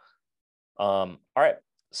 All right.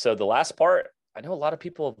 So the last part, I know a lot of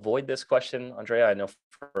people avoid this question, Andrea. I know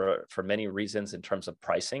for many reasons in terms of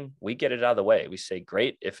pricing. We get it out of the way. We say,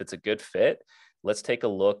 great, if it's a good fit, let's take a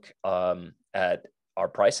look at our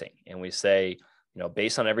pricing. And we say,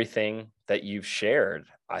 based on everything that you've shared,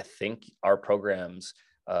 I think our program's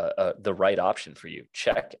the right option for you.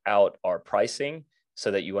 Check out our pricing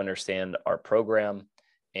so that you understand our program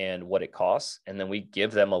and what it costs. And then we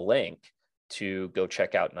give them a link to go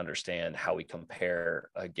check out and understand how we compare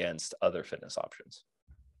against other fitness options.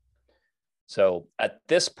 So at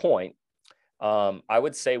this point, I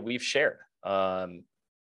would say we've shared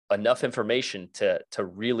enough information to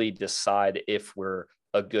really decide if we're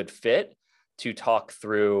a good fit, to talk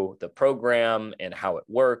through the program and how it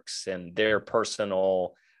works and their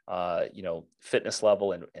personal fitness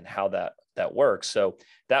level and how that works. So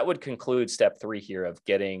that would conclude step 3 here of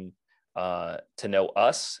getting to know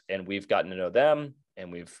us, and we've gotten to know them,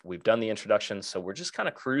 and we've done the introduction. So we're just kind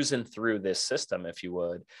of cruising through this system, if you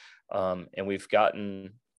would. And we've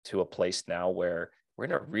gotten to a place now where we're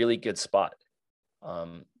in a really good spot.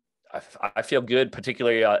 I feel good,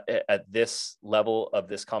 particularly at this level of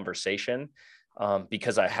this conversation,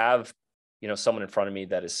 because I have, someone in front of me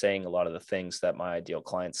that is saying a lot of the things that my ideal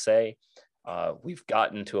clients say. We've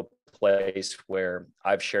gotten to a place where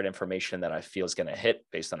I've shared information that I feel is going to hit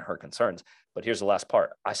based on her concerns. But here's the last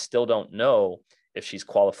part. I still don't know if she's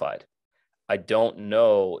qualified. I don't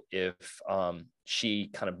know if she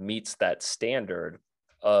kind of meets that standard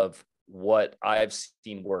of what I've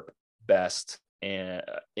seen work best in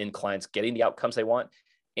clients getting the outcomes they want,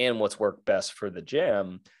 and what's worked best for the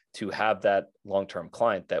gym to have that long-term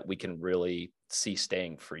client that we can really see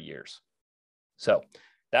staying for years. So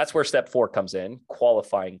that's where step 4 comes in.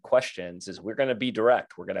 Qualifying questions is we're going to be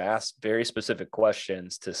direct. We're going to ask very specific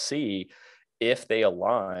questions to see if they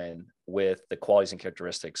align with the qualities and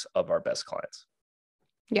characteristics of our best clients.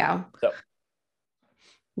 Yeah. So,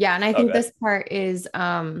 yeah. And I think this part is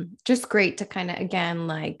just great to kind of, again,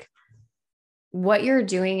 like, what you're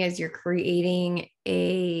doing is you're creating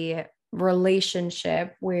a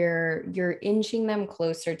relationship where you're inching them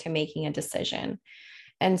closer to making a decision.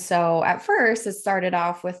 And so at first it started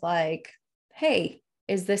off with like, hey,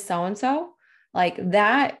 is this so-and-so? Like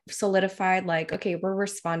that solidified, like, okay, we're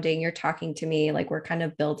responding, you're talking to me, like we're kind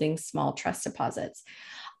of building small trust deposits.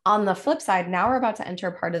 On the flip side, now we're about to enter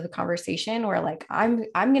a part of the conversation where like, I'm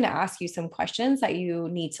going to ask you some questions that you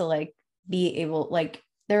need to like be able, like,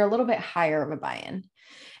 they're a little bit higher of a buy-in.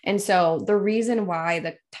 And so the reason why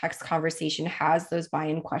the text conversation has those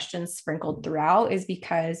buy-in questions sprinkled throughout is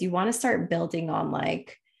because you want to start building on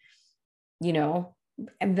like,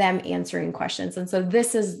 them answering questions. And so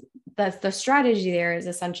this is the strategy there is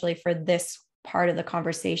essentially for this part of the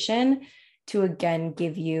conversation to, again,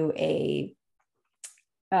 give you a,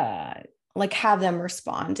 like have them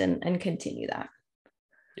respond and continue that.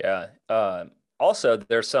 Yeah. Also,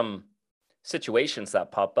 there's some situations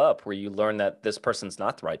that pop up where you learn that this person's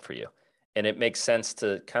not right for you. And it makes sense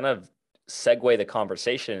to kind of segue the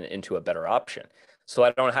conversation into a better option. So I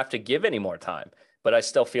don't have to give any more time, but I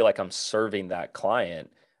still feel like I'm serving that client.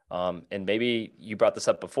 And maybe you brought this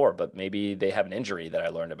up before, but maybe they have an injury that I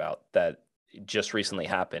learned about that just recently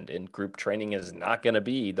happened, and group training is not going to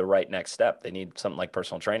be the right next step. They need something like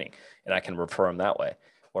personal training, and I can refer them that way.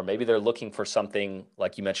 Or maybe they're looking for something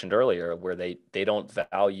like you mentioned earlier, where they don't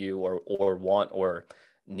value or want or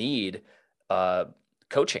need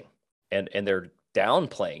coaching, and they're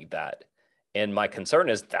downplaying that. And my concern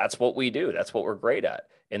is that's what we do. That's what we're great at.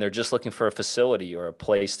 And they're just looking for a facility or a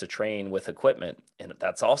place to train with equipment. And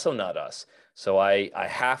that's also not us. So I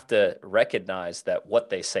have to recognize that what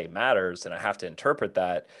they say matters, and I have to interpret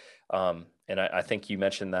that. And I think you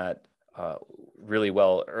mentioned that really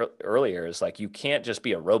well earlier, is like, you can't just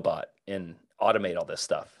be a robot and automate all this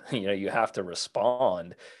stuff. You have to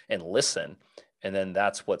respond and listen. And then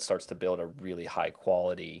that's what starts to build a really high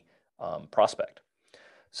quality prospect.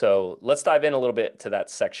 So let's dive in a little bit to that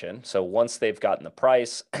section. So once they've gotten the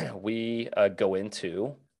price, we go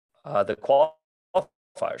into the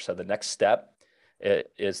qualifier. So the next step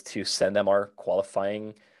is to send them our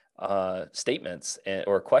qualifying statements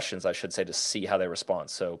or questions, I should say, to see how they respond.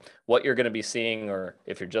 So what you're going to be seeing, or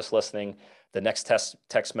if you're just listening, the next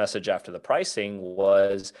text message after the pricing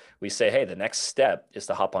was, we say, hey, the next step is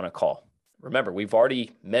to hop on a call. Remember, we've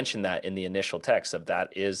already mentioned that in the initial text of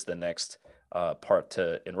that is the next part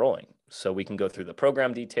to enrolling. So we can go through the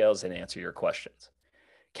program details and answer your questions.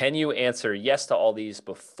 Can you answer yes to all these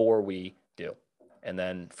before we do? And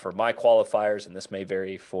then for my qualifiers, and this may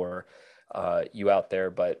vary for you out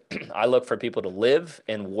there, but I look for people to live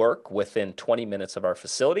and work within 20 minutes of our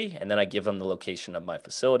facility. And then I give them the location of my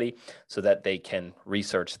facility so that they can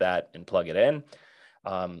research that and plug it in.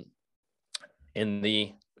 In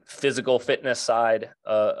the physical fitness side,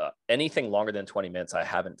 anything longer than 20 minutes, I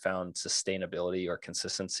haven't found sustainability or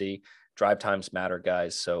consistency. Drive times matter,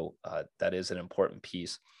 guys. So that is an important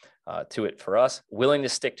piece to it for us. Willing to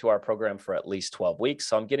stick to our program for at least 12 weeks.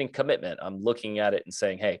 So I'm getting commitment. I'm looking at it and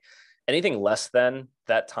saying, hey, Anything less than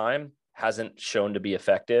that time hasn't shown to be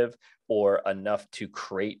effective or enough to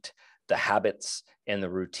create the habits and the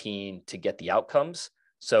routine to get the outcomes.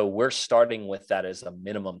 So we're starting with that as a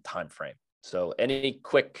minimum time frame. So any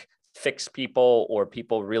quick fix people or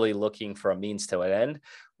people really looking for a means to an end,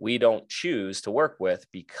 we don't choose to work with,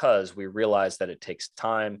 because we realize that it takes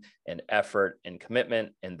time and effort and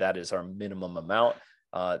commitment, and that is our minimum amount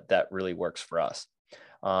that really works for us.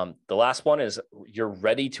 The last one is you're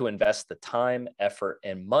ready to invest the time, effort,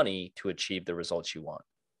 and money to achieve the results you want.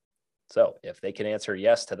 So if they can answer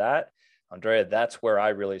yes to that, Andrea, that's where I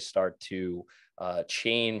really start to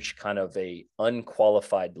change kind of a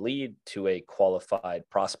unqualified lead to a qualified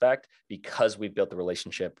prospect, because we've built the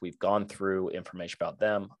relationship, we've gone through information about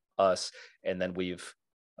them, us, and then we've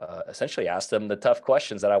essentially asked them the tough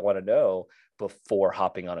questions that I want to know before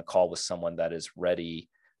hopping on a call with someone that is ready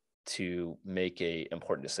to make a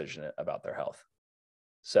important decision about their health.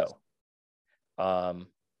 So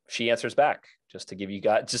she answers back, just to give you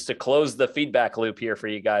guys, just to close the feedback loop here for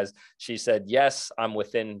you guys. She said, yes, I'm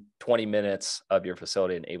within 20 minutes of your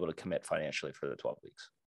facility and able to commit financially for the 12 weeks.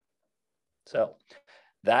 So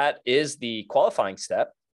that is the qualifying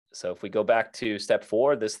step. So if we go back to step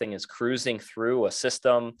 4, this thing is cruising through a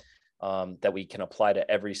system that we can apply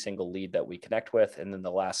to every single lead that we connect with. And then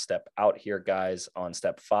the last step out here, guys, on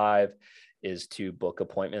step 5 is to book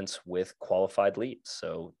appointments with qualified leads.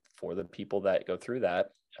 So for the people that go through that,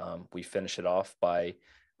 we finish it off by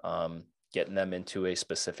getting them into a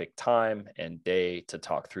specific time and day to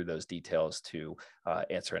talk through those details to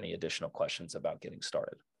answer any additional questions about getting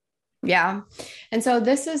started. Yeah. And so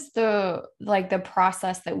this is the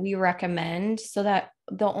process that we recommend, so that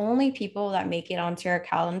the only people that make it onto your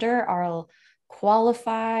calendar are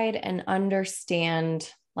qualified and understand,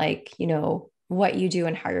 what you do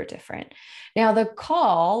and how you're different. Now, the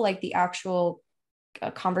call, the actual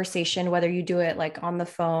conversation, whether you do it on the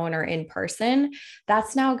phone or in person,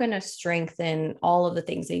 that's now going to strengthen all of the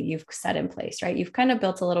things that you've set in place, right? You've kind of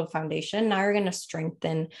built a little foundation. Now you're going to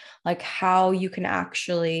strengthen how you can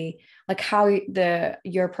actually, how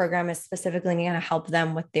your program is specifically going to help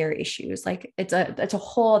them with their issues. It's a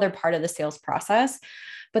whole other part of the sales process.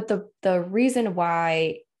 But the reason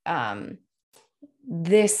why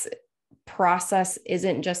this process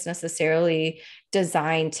isn't just necessarily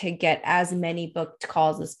designed to get as many booked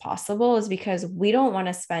calls as possible is because we don't want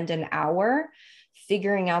to spend an hour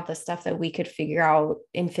figuring out the stuff that we could figure out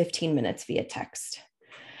in 15 minutes via text.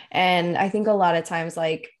 And I think a lot of times,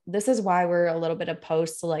 this is why we're a little bit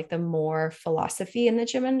opposed to the more philosophy in the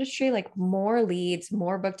gym industry, more leads,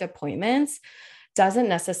 more booked appointments doesn't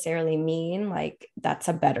necessarily mean that's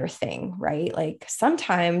a better thing, right?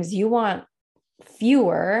 Sometimes you want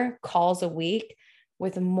fewer calls a week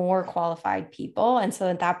with more qualified people. And so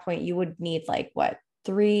at that point, you would need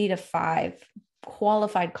 3 to 5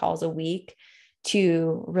 qualified calls a week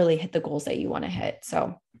to really hit the goals that you want to hit.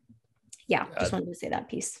 So yeah, just wanted to say that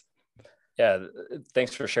piece. Yeah.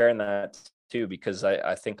 Thanks for sharing that too, because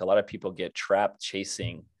I think a lot of people get trapped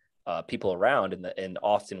chasing people around, and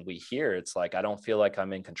often we hear it's I don't feel like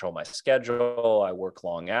I'm in control of my schedule. I work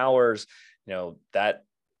long hours, that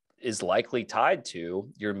is likely tied to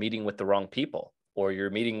you're meeting with the wrong people, or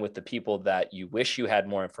you're meeting with the people that you wish you had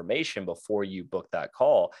more information before you book that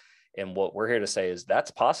call. And what we're here to say is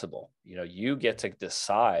that's possible. You get to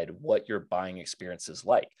decide what your buying experience is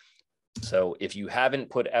like. So if you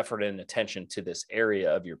haven't put effort and attention to this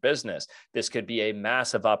area of your business, this could be a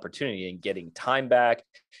massive opportunity in getting time back,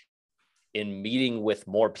 in meeting with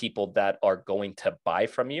more people that are going to buy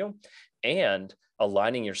from you, and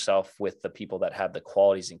aligning yourself with the people that have the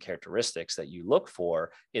qualities and characteristics that you look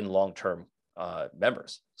for in long-term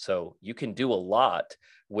members. So you can do a lot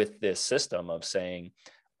with this system of saying,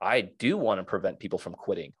 I do want to prevent people from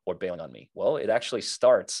quitting or bailing on me. Well, it actually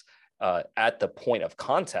starts at the point of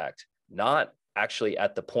contact, not actually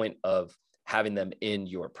at the point of having them in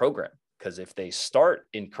your program. Because if they start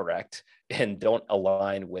incorrect and don't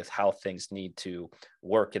align with how things need to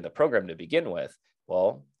work in the program to begin with,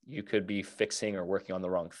 well, you could be fixing or working on the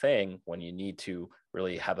wrong thing when you need to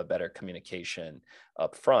really have a better communication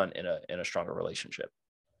up front in a stronger relationship.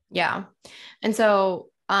 Yeah. And so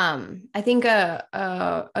I think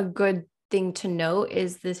a good thing to note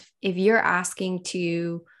is this: if you're asking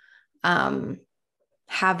to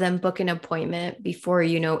have them book an appointment before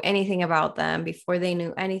you know anything about them, before they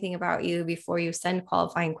knew anything about you, before you send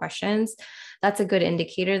qualifying questions, that's a good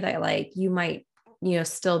indicator that you might,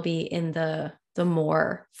 still be in the the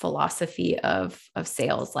more philosophy of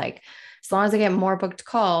sales. Like, as long as I get more booked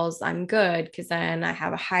calls, I'm good, because then I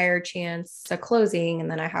have a higher chance of closing,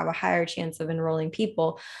 and then I have a higher chance of enrolling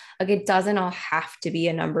people. Like, it doesn't all have to be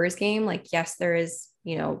a numbers game. Like, yes, there is,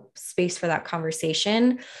 space for that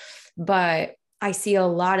conversation, but I see a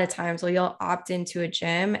lot of times where you'll opt into a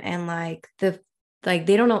gym and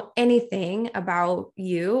they don't know anything about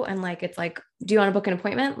you. And it's like, do you want to book an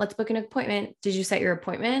appointment? Let's book an appointment. Did you set your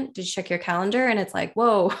appointment? Did you check your calendar? And it's like,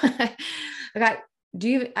 whoa, I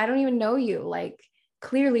don't even know you. Like,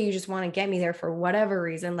 clearly you just want to get me there for whatever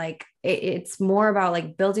reason. Like, it's more about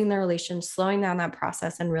like building the relation, slowing down that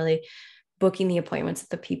process, and really booking the appointments with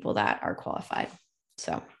the people that are qualified.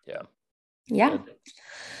 So yeah.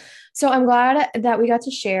 So I'm glad that we got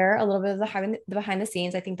to share a little bit of the behind the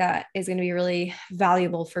scenes. I think that is going to be really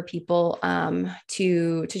valuable for people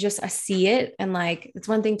to just see it. And like, it's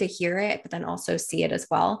one thing to hear it, but then also see it as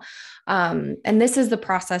well. And this is the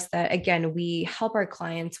process that, again, we help our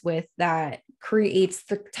clients with, that creates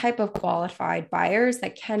the type of qualified buyers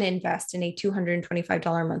that can invest in a $225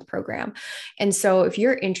 a month program. And so if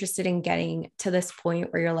you're interested in getting to this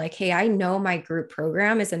point where you're like, hey, I know my group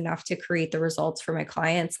program is enough to create the results for my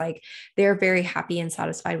clients, like they're very happy and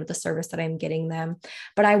satisfied with the service that I'm getting them,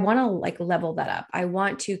 but I want to like level that up. I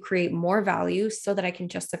want to create more value so that I can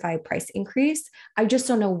justify a price increase. I just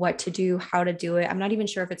don't know what to do, how to do it. I'm not even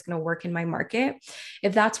sure if it's going to work in my market.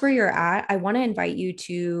 If that's where you're at, I want to invite you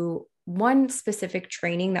to one specific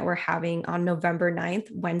training that we're having on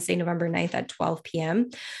Wednesday, November 9th at 12 p.m.,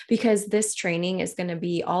 because this training is going to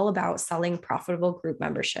be all about selling profitable group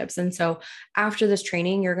memberships. And so after this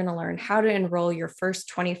training, you're going to learn how to enroll your first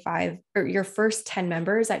 10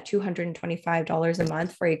 members at $225 a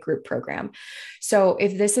month for a group program. So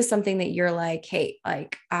if this is something that you're like, hey,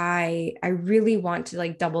 like I really want to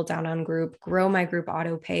like double down on group, grow my group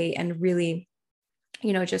auto pay, and really,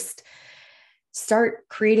 just start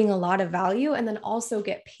creating a lot of value, and then also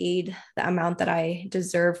get paid the amount that I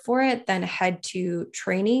deserve for it, then head to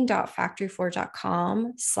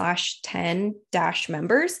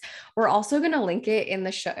training.factoryforge.com/10-members. We're also going to link it in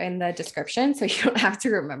the description, so you don't have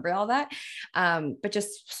to remember all that. But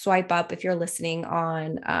just swipe up if you're listening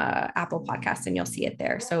on Apple Podcasts, and you'll see it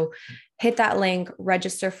there. So hit that link,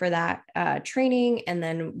 register for that training, and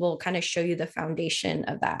then we'll kind of show you the foundation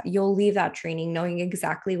of that. You'll leave that training knowing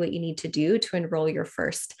exactly what you need to do to enroll your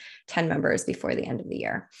first 10 members before the end of the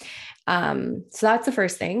year. So that's the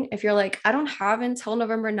first thing. If you're like, I don't have until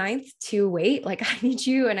November 9th to wait, like I need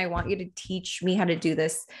you and I want you to teach me how to do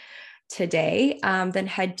this today, then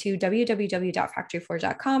head to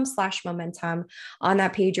www.factoryforge.com/momentum. On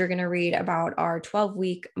that page, you're going to read about our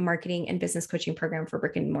 12-week marketing and business coaching program for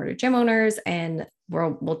brick and mortar gym owners. And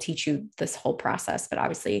we'll teach you this whole process, but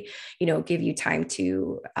obviously, give you time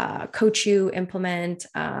to coach you, implement,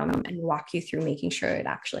 and walk you through making sure it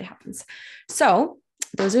actually happens. So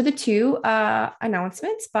those are the two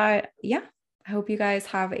announcements, but yeah, I hope you guys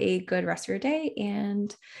have a good rest of your day,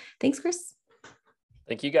 and thanks, Chris.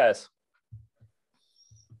 Thank you, guys.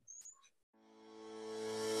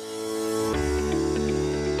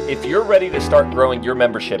 If you're ready to start growing your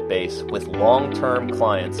membership base with long-term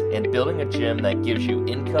clients and building a gym that gives you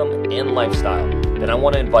income and lifestyle, then I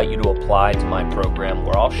want to invite you to apply to my program,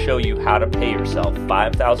 where I'll show you how to pay yourself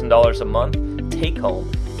 $5,000 a month take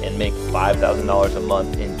home and make $5,000 a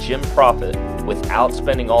month in gym profit without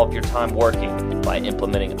spending all of your time working, by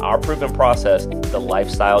implementing our process, the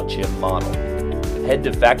lifestyle gym model. Head to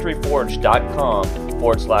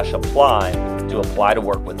factoryforge.com/apply to apply to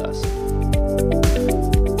work with us.